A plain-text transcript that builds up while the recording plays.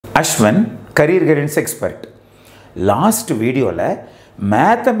ASHWIN career guidance expert. Last video la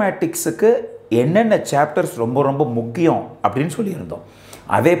mathematics க்கு என்னென்ன chapters ரொம்ப முக்கியம் அப்படினு சொல்லி இருந்தோம்.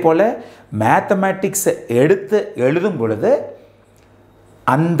 அதே போல mathematics எடுத்து எழுதும் பொழுது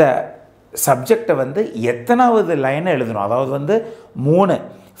அந்த சப்ஜெக்ட்டை வந்து எத்தனாவது லைன் எழுதணும், அதாவது வந்து 3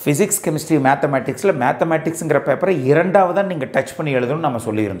 physics chemistry mathematicsல mathematicsங்கற பேப்பரை இரண்டாவதா நீங்க டச் பண்ணி எழுதணும் நாம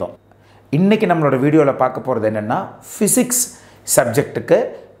சொல்லி இருந்தோம். இன்னைக்கு நம்மளோட வீடியோல பார்க்க போறது என்னன்னா physics சப்ஜெக்ட்டுக்கு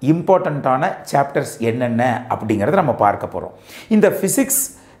இம்பார்ட்டன்ட்டான சாப்டர்ஸ் என்னென்ன அப்படிங்கறத நம்ம பார்க்க போறோம். இந்த physics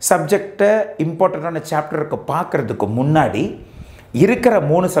சப்ஜெக்ட்டை இம்பார்ட்டன்ட்டான சாப்டருக்கு பார்க்கிறதுக்கு முன்னாடி இருக்கிற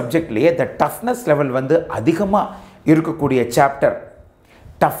 3 சப்ஜெக்ட்லயே the toughness level வந்து அதிகமா இருக்கக்கூடிய சாப்டர்,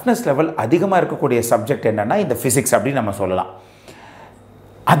 toughness level அதிகமா இருக்கக்கூடிய சப்ஜெக்ட் என்னன்னா இந்த physics அப்படி நம்ம சொல்லலாம்.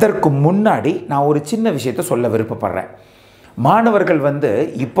 அதற்கு முன்னாடி நான் ஒரு சின்ன விஷயத்தை சொல்ல விருப்பப்படுறேன். மாணவர்கள் வந்து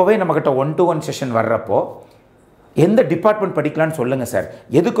இப்போவே நம்மகிட்ட 1-to-1 செஷன் வர்றப்போ எந்த டிபார்ட்மெண்ட் படிக்கலாம்னு சொல்லுங்கள் சார்,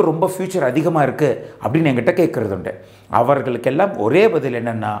 எதுக்கு ரொம்ப ஃபியூச்சர் அதிகமாக இருக்குது அப்படின்னு என்கிட்ட கேட்குறது உண்டு. அவர்களுக்கெல்லாம் ஒரே பதில்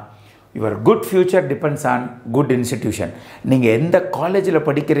என்னென்னா, your good future depends on good institution. நீங்கள் எந்த காலேஜில்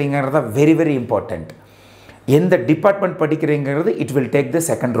படிக்கிறீங்கிறது தான் வெரி வெரி இம்பார்ட்டண்ட். எந்த department படிக்கிறீங்கிறது it will take the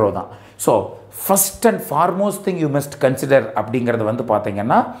second row தான். So first and foremost thing you must consider அப்படிங்கிறது வந்து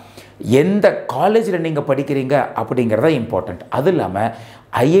பார்த்தீங்கன்னா எந்த காலேஜில் நீங்கள் படிக்கிறீங்க அப்படிங்கிறத இம்பார்ட்டண்ட். அது இல்லாமல்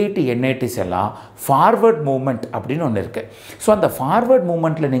ஐஐடி என்ஐடிஸ் எல்லாம் ஃபார்வர்ட் மூவ்மெண்ட் அப்படின்னு ஒன்று இருக்குது. ஸோ அந்த ஃபார்வர்ட்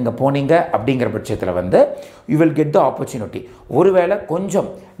மூவ்மெண்ட்டில் நீங்கள் போனீங்க அப்படிங்கிற பட்சத்தில் வந்து you will get the opportunity. ஒருவேளை கொஞ்சம்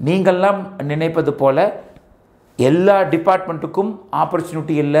நீங்கள்லாம் நினைப்பது போல் எல்லா டிபார்ட்மெண்ட்டுக்கும்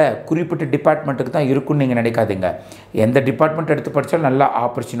ஆப்பர்ச்சுனிட்டி இல்லை, குறிப்பிட்ட டிபார்ட்மெண்ட்டுக்கு தான் இருக்குன்னு நீங்கள் நினைக்காதீங்க. எந்த டிபார்ட்மெண்ட் எடுத்து படித்தாலும் நல்ல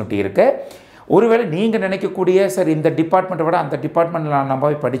ஆப்பர்ச்சுனிட்டி இருக்குது. ஒருவேளை நீங்கள் நினைக்கக்கூடிய சார் இந்த டிபார்ட்மெண்ட்டை விட அந்த டிபார்ட்மெண்ட்டில் நான்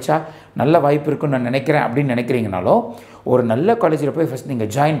போய் படித்தா நல்ல வாய்ப்பு இருக்குன்னு நான் நினைக்கிறேன் அப்படின்னு நினைக்கிறீங்கனாலும் ஒரு நல்ல காலேஜில் போய் ஃபஸ்ட்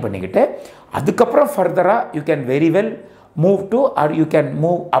நீங்கள் ஜாயின் பண்ணிக்கிட்டு அதுக்கப்புறம் ஃபர்தராக you can very well move to are you can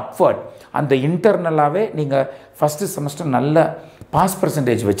move upward. அந்த இன்டர்னலாகவே நீங்கள் ஃபஸ்ட்டு செமஸ்டர் நல்ல பாஸ்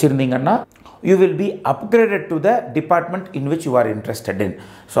பர்சன்டேஜ் வச்சுருந்தீங்கன்னா you will be upgraded to the department in which you are interested in.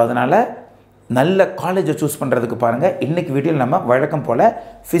 So அதனால் நல்ல காலேஜை சூஸ் பண்ணுறதுக்கு பாருங்கள். இன்றைக்கி வீடியோவில் நம்ம வழக்கம் போல்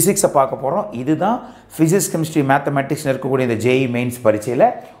ஃபிசிக்ஸை பார்க்க போகிறோம். இதுதான் ஃபிசிக்ஸ் கெமிஸ்ட்ரி மேத்தமெட்டிக்ஸ் இருக்கக்கூடிய இந்த JEE மெயின்ஸ் பரீட்சையில்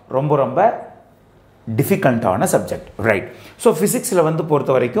ரொம்ப டிஃபிகல்ட்டான சப்ஜெக்ட், ரைட்? ஸோ ஃபிசிக்ஸில் வந்து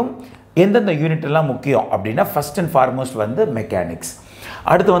பொறுத்த வரைக்கும் எந்தெந்த யூனிட் எல்லாம் முக்கியம் அப்படின்னா ஃபஸ்ட் அண்ட் ஃபார்மோஸ்ட் வந்து மெக்கானிக்ஸ்,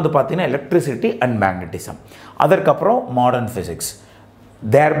 அடுத்து வந்து பார்த்திங்கன்னா எலக்ட்ரிசிட்டி அண்ட் மேக்னட்டிசம், அதற்கப்புறம் modern physics,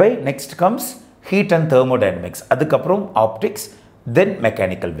 thereby next comes heat and thermodynamics, அதுக்கப்புறம் ஆப்டிக்ஸ், தென்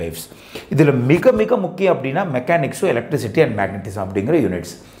மெக்கானிக்கல் வேவ்ஸ். இதில் மிக முக்கியம் அப்படின்னா மெக்கானிக்ஸும் எலக்ட்ரிசிட்டி அண்ட் மேக்னட்டிசம் அப்படிங்கிற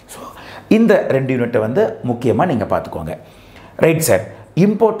யூனிட்ஸ். ஸோ இந்த 2 யூனிட்டை வந்து முக்கியமாக நீங்கள் பார்த்துக்கோங்க, ரைட் சார்?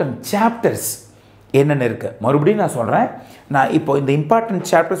 இம்பார்ட்டன்ட் சாப்டர்ஸ் என்னென்ன இருக்குது மறுபடியும் நான் சொல்கிறேன். நான் இப்போ இந்த இம்பார்ட்டன்ட்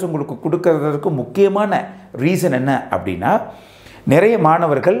சாப்டர்ஸ் உங்களுக்கு கொடுக்கறதுக்கு முக்கியமான ரீசன் என்ன அப்படின்னா, நிறைய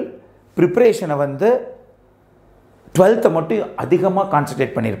மாணவர்கள் ப்ரிப்ரேஷனை வந்து 12th மட்டும் அதிகமாக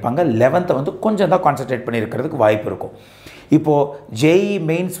கான்சன்ட்ரேட் பண்ணியிருப்பாங்க, 11th வந்து கொஞ்சம் தான் கான்சன்ட்ரேட் பண்ணியிருக்கிறதுக்கு வாய்ப்பு இருக்கும். இப்போது JEE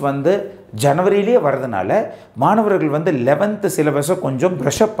மெயின்ஸ் வந்து ஜனவரியிலே வர்றதுனால மாணவர்கள் வந்து 11th சிலபஸை கொஞ்சம்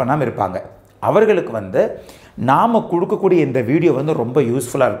ப்ரஷ்அப் பண்ணாமல் இருப்பாங்க. அவர்களுக்கு வந்து நாம் கொடுக்கக்கூடிய இந்த வீடியோ வந்து ரொம்ப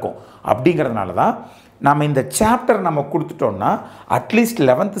யூஸ்ஃபுல்லாக இருக்கும். அப்படிங்கிறதுனால தான் நாம் இந்த சாப்டர் நம்ம கொடுத்துட்டோம்னா அட்லீஸ்ட்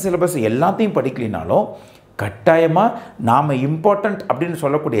 11th சிலபஸ் எல்லாத்தையும் படிக்கலினாலும் கட்டாயமாக நாம் இம்பார்ட்டண்ட் அப்படின்னு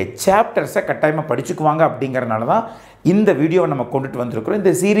சொல்லக்கூடிய சாப்டர்ஸை கட்டாயமாக படிச்சுக்குவாங்க. அப்படிங்கிறனால தான் இந்த வீடியோவை நம்ம கொண்டுட்டு வந்திருக்கிறோம்,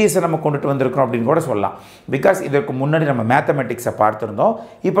 இந்த சீரியஸை நம்ம கொண்டுட்டு வந்திருக்கிறோம் அப்படின்னு கூட சொல்லலாம். பிகாஸ் இதற்கு முன்னாடி நம்ம மேத்தமெட்டிக்ஸை பார்த்துருந்தோம்,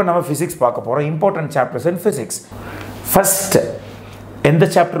 இப்போ நம்ம ஃபிசிக்ஸ் பார்க்க போகிறோம். இம்பார்ட்டன்ட் சாப்டர்ஸ் இன் ஃபிசிக்ஸ். ஃபஸ்ட்டு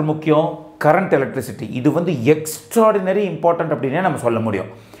எந்த சாப்டர் முக்கியம்? Current electricity. இது வந்து எக்ஸ்ட்ராடினரி இம்பார்ட்டன்ட் அப்படின்னே நம்ம சொல்ல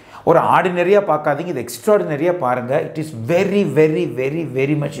முடியும். ஒரு ஆர்டினரியாக பார்க்காதீங்க, இது எக்ஸ்ட்ராடினரியாக பாருங்கள். It is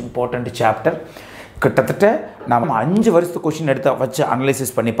very much important chapter. கிட்டத்தட்ட நம்ம 5 வருஷத்து கொஷின் எடுத்து வச்சு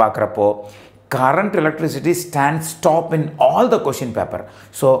அனலைசிஸ் பண்ணி பார்க்குறப்போ current electricity stands top in all the question paper.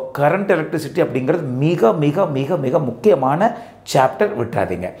 So current electricity அப்படிங்கிறது மிக முக்கியமான சாப்டர்,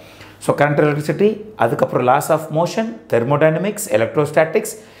 விட்டுறாதீங்க. ஸோ கரண்ட் எலக்ட்ரிசிட்டி, அதுக்கப்புறம் loss of motion, thermodynamics,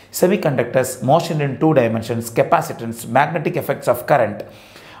 electrostatics, semiconductors, motion in 2 dimensions, capacitance, magnetic effects of current,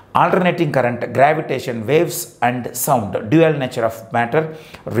 alternating current, gravitation, waves and sound, dual nature of matter,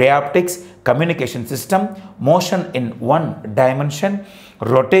 ray optics, communication system, motion in 1 dimension,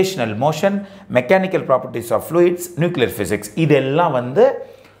 rotational motion, mechanical properties of fluids, nuclear physics. இதெல்லாம் வந்து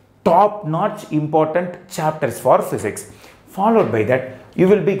top notch important chapters for physics. Followed by that you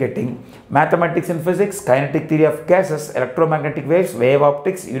will be getting mathematics and physics, kinetic theory of gases, electromagnetic waves, wave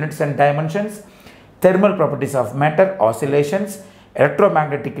optics, units and dimensions, thermal properties of matter, oscillations,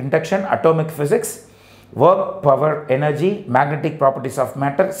 electromagnetic induction, atomic physics, work, power, energy, magnetic properties of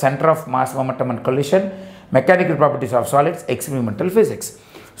matter, center of mass, momentum and collision, mechanical properties of solids, experimental physics.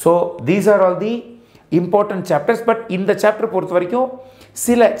 So these are all the important chapters. But இந்த chapter பொறுத்த வரைக்கும்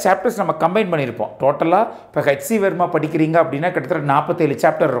சில chapters நம்ம combine பண்ணியிருப்போம். டோட்டலாக இப்போ HC Verma படிக்கிறீங்க அப்படின்னா கிட்டத்தட்ட 47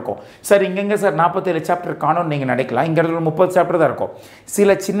 சாப்டர் இருக்கும். சார் இங்கெங்கே சார் 47 சாப்டர் காணும்னு நீங்கள் நினைக்கலாம். இங்கே இடத்துல 30 சாப்டர் தான் இருக்கும்.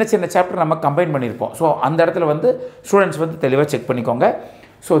 சில சின்ன சின்ன சாப்டர் நம்ம கம்பைன் பண்ணியிருப்போம். ஸோ அந்த இடத்துல வந்து ஸ்டூடெண்ட்ஸ் வந்து தெளிவாக செக் பண்ணிக்கோங்க.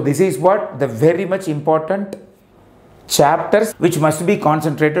 So this is what the very much important chapters which must be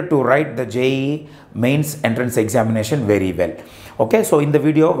concentrated to write the JEE mains entrance examination very well. Okay, so இந்த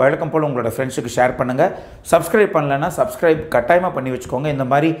வீடியோ வழக்கம் போல் உங்களோட ஃப்ரெண்ட்ஸுக்கு ஷேர் பண்ணுங்கள். சப்ஸ்கிரைப் பண்ணலன்னா சப்ஸ்கிரைப் கட்டாயமாக பண்ணி வச்சுக்கோங்க. இந்த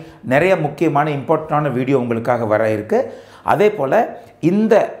மாதிரி நிறைய முக்கியமான இம்பார்ட்டண்டான வீடியோ உங்களுக்காக வர இருக்குது. அதே போல்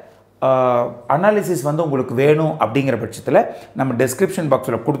இந்த அனாலிசிஸ் வந்து உங்களுக்கு வேணும் அப்படிங்கிற பட்சத்தில் நம்ம டிஸ்கிரிப்ஷன்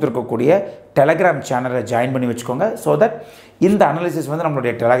பாக்ஸில் கொடுத்துருக்கக்கூடிய டெலகிராம் சேனலை ஜாயின் பண்ணி வச்சுக்கோங்க. ஸோ தட் இந்த அனாலிசிஸ் வந்து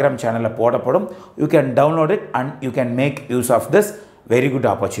நம்மளுடைய டெலகிராம் சேனலில் போடப்படும். You can download it and you can make use of this very good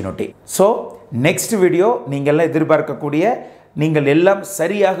opportunity. So next video நீங்கள்லாம் எதிர்பார்க்கக்கூடிய, நீங்கள் எல்லாம்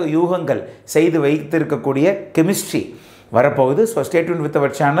சரியாக யூகங்கள் செய்து வைத்திருக்கக்கூடிய கெமிஸ்ட்ரி வரப்போகுது. So stay tuned with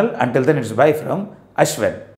our channel. Until then it's by from Ashwin.